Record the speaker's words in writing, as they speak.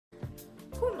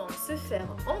se faire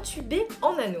entuber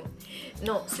en anneau.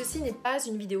 Non, ceci n'est pas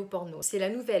une vidéo porno, c'est la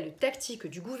nouvelle tactique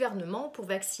du gouvernement pour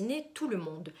vacciner tout le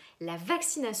monde. La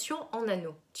vaccination en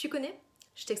anneau. Tu connais ?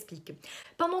 Je t'explique.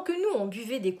 Pendant que nous, on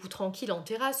buvait des coups tranquilles en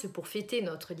terrasse pour fêter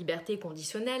notre liberté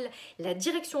conditionnelle, la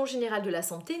Direction générale de la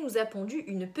Santé nous a pondu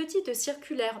une petite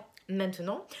circulaire.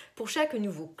 Maintenant, pour chaque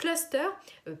nouveau cluster,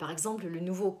 par exemple le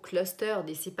nouveau cluster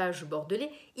des cépages bordelais,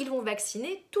 ils vont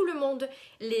vacciner tout le monde.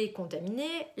 Les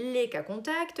contaminés, les cas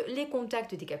contacts, les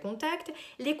contacts des cas contacts,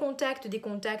 les contacts des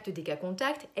contacts des cas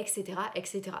contacts, etc.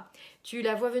 etc. Tu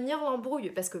la vois venir l'embrouille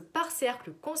parce que par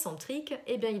cercle concentrique,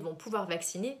 eh bien, ils vont pouvoir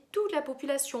vacciner toute la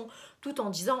population tout en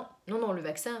disant non, non, le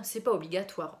vaccin, c'est pas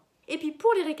obligatoire. Et puis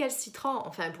pour les récalcitrants,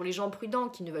 enfin pour les gens prudents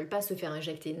qui ne veulent pas se faire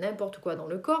injecter n'importe quoi dans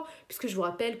le corps, puisque je vous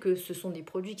rappelle que ce sont des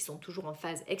produits qui sont toujours en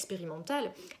phase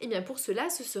expérimentale, et bien pour cela,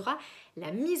 ce sera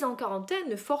la mise en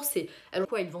quarantaine forcée. Alors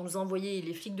quoi, ils vont nous envoyer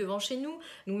les flics devant chez nous,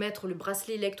 nous mettre le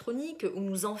bracelet électronique ou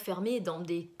nous enfermer dans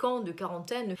des camps de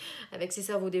quarantaine avec ces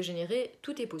cerveaux dégénérés,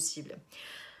 tout est possible.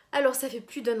 Alors ça fait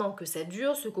plus d'1 an que ça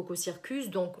dure, ce coco-circus,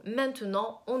 donc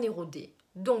maintenant on est rodé.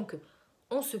 Donc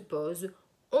on se pose,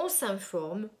 on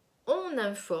s'informe, on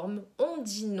informe, on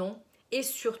dit non et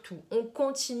surtout, on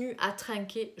continue à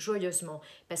trinquer joyeusement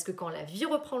parce que quand la vie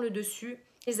reprend le dessus,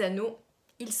 les anneaux,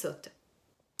 ils sautent.